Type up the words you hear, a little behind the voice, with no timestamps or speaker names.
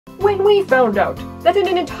When we found out that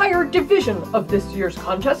an entire division of this year's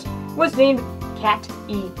contest was named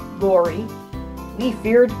Cat-e-gory, we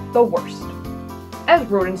feared the worst. As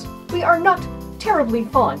rodents, we are not terribly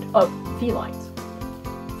fond of felines.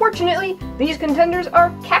 Fortunately, these contenders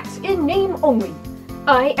are cats in name only.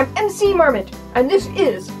 I am MC Marmot, and this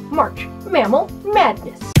is March Mammal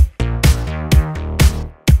Madness.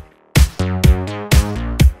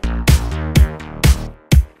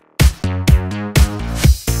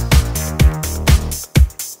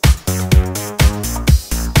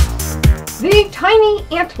 The tiny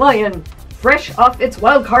antlion, fresh off its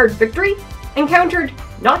wildcard victory, encountered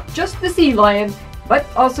not just the sea lion, but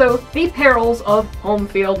also the perils of home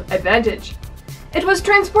field advantage. It was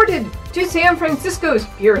transported to San Francisco's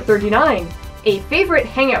Pier 39, a favorite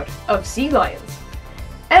hangout of sea lions.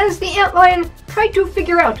 As the antlion tried to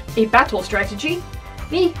figure out a battle strategy,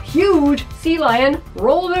 the huge sea lion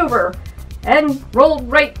rolled over and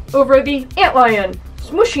rolled right over the antlion,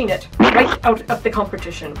 smushing it right out of the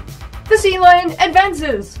competition. The sea lion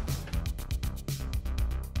advances!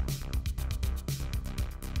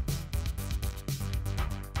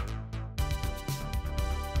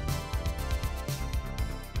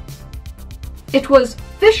 It was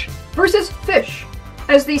fish versus fish,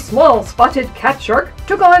 as the small spotted cat shark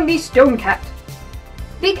took on the stone cat.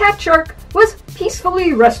 The cat shark was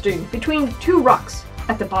peacefully resting between two rocks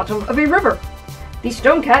at the bottom of a river. The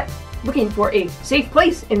stone cat, looking for a safe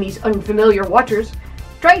place in these unfamiliar waters,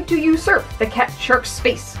 tried to usurp the cat shark's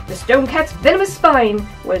space. The stone cat's venomous spine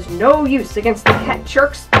was no use against the cat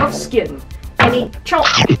shark's tough skin, and a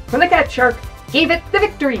chomp from the cat shark gave it the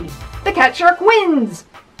victory. The cat shark wins!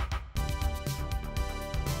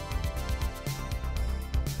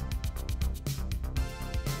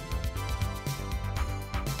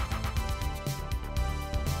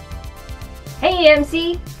 Hey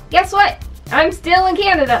MC, guess what? I'm still in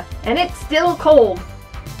Canada, and it's still cold.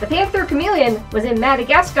 The panther chameleon was in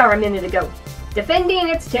Madagascar a minute ago, defending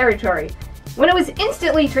its territory, when it was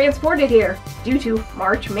instantly transported here due to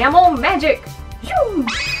March Mammal Magic.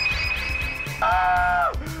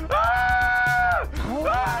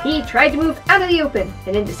 He tried to move out of the open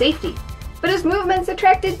and into safety, but his movements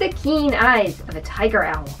attracted the keen eyes of a tiger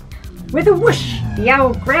owl. With a whoosh, the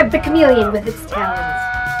owl grabbed the chameleon with its talons.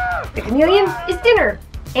 The chameleon is dinner,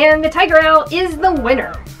 and the tiger owl is the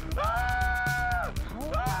winner.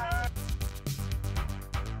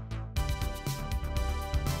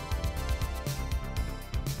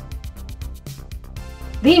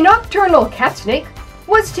 The nocturnal cat snake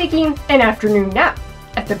was taking an afternoon nap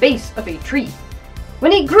at the base of a tree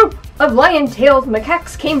when a group of lion-tailed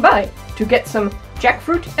macaques came by to get some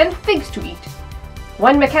jackfruit and figs to eat.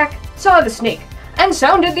 One macaque saw the snake and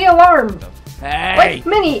sounded the alarm. Hey! Like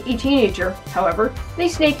many a teenager, however, the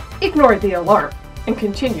snake ignored the alarm and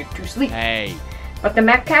continued to sleep. Hey! But the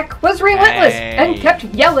macaque was relentless and kept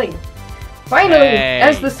yelling. Finally,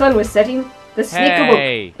 as the sun was setting, the snake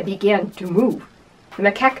awoke and began to move. The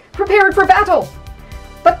macaque prepared for battle,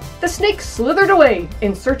 but the snake slithered away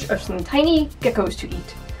in search of some tiny geckos to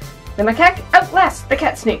eat. The macaque outlasts the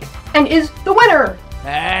cat snake and is the winner!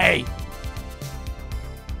 Hey!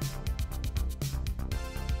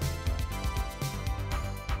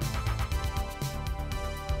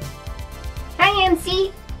 Hi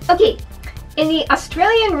MC! Okay, in the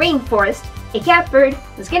Australian rainforest, a catbird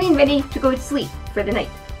was getting ready to go to sleep for the night.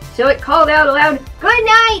 So it called out aloud, "Good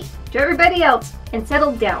night!" to everybody else and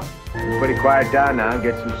settled down. Everybody quiet down now and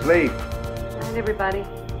get some sleep. Good night, everybody.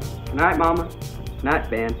 Good night, Mama. Good night,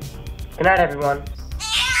 Ben. Good night, everyone.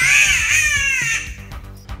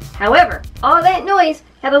 However, all that noise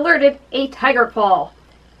had alerted a tiger quoll.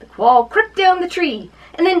 The quoll crept down the tree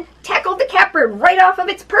and then tackled the catbird right off of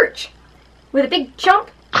its perch. With a big chomp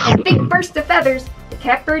and a big burst of feathers, the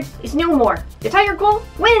catbird is no more. The tiger quoll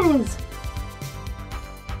wins!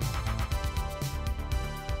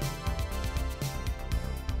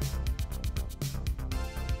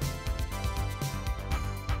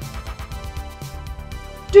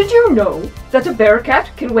 Did you know that a bear cat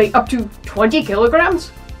can weigh up to 20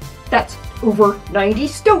 kilograms? That's over 90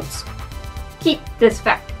 stoats. Keep this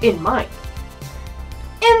fact in mind.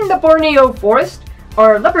 In the Borneo forest,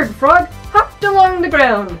 our leopard frog hopped along the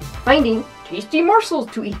ground, finding tasty morsels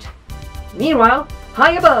to eat. Meanwhile,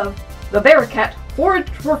 high above, the bear cat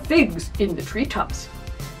foraged for figs in the treetops.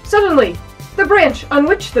 Suddenly, the branch on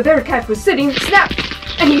which the bear cat was sitting snapped,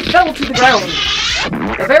 and he fell to the ground.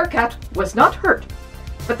 The bear cat was not hurt,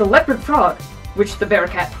 but the leopard frog, which the bear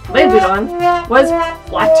cat landed on, was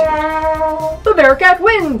flattened. The bear cat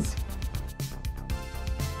wins!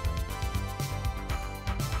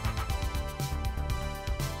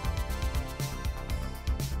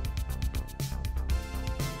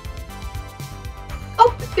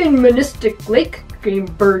 In Manistic Lake Game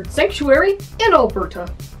Bird Sanctuary in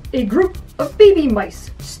Alberta, a group of baby mice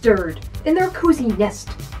stirred in their cozy nest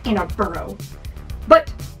in a burrow.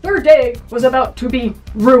 But their day was about to be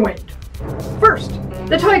ruined. First,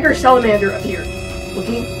 the tiger salamander appeared,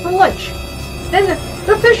 looking for lunch. Then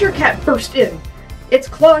the fisher cat burst in. Its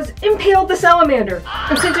claws impaled the salamander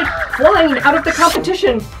and sent it flying out of the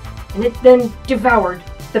competition, and it then devoured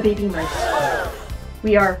the baby mice.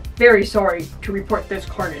 We are very sorry to report this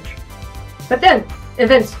carnage. But then,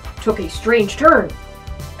 events took a strange turn.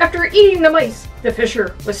 After eating the mice, the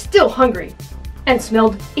fisher was still hungry and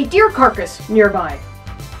smelled a deer carcass nearby.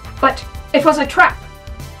 But it was a trap.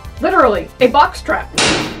 Literally, a box trap.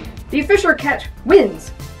 The fisher cat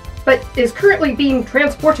wins, but is currently being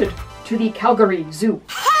transported to the Calgary Zoo.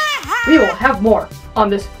 We will have more on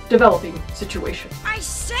this developing situation. I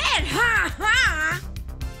said ha ha!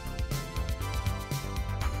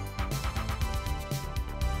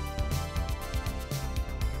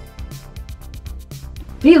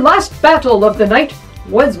 The last battle of the night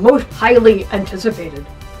was most highly anticipated.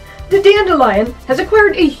 The dandelion has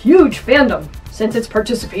acquired a huge fandom since its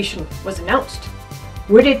participation was announced.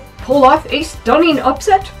 Would it pull off a stunning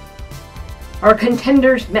upset? Our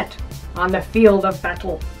contenders met on the field of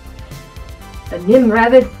battle. The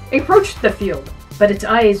Nimravid approached the field, but its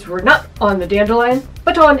eyes were not on the dandelion,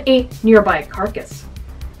 but on a nearby carcass.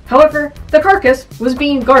 However, the carcass was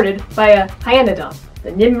being guarded by a hyanodon.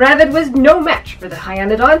 The Nimravid was no match for the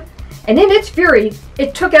hyanodon, and in its fury,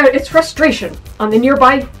 it took out its frustration on the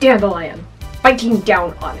nearby dandelion, biting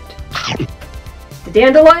down on it. The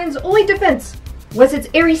dandelion's only defense was its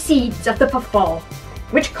airy seeds of the puffball,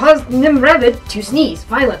 which caused Nimravid to sneeze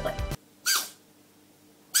violently.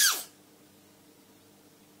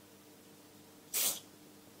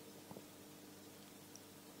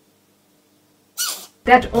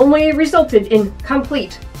 That only resulted in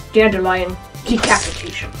complete dandelion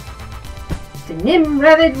decapitation. The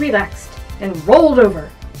Nimravid relaxed and rolled over,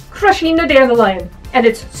 crushing the dandelion and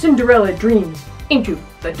its Cinderella dreams into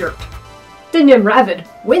the dirt. The Nimravid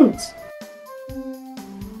wins.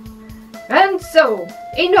 And so,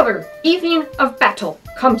 another evening of battle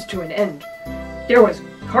comes to an end. There was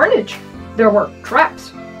carnage, there were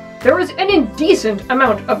traps, there was an indecent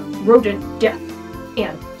amount of rodent death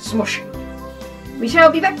and smushing. We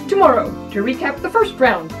shall be back tomorrow to recap the first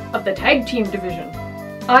round of the Tag Team Division.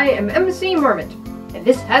 I am MC Marmot, and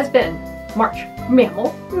this has been March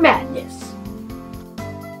Mammal Madness.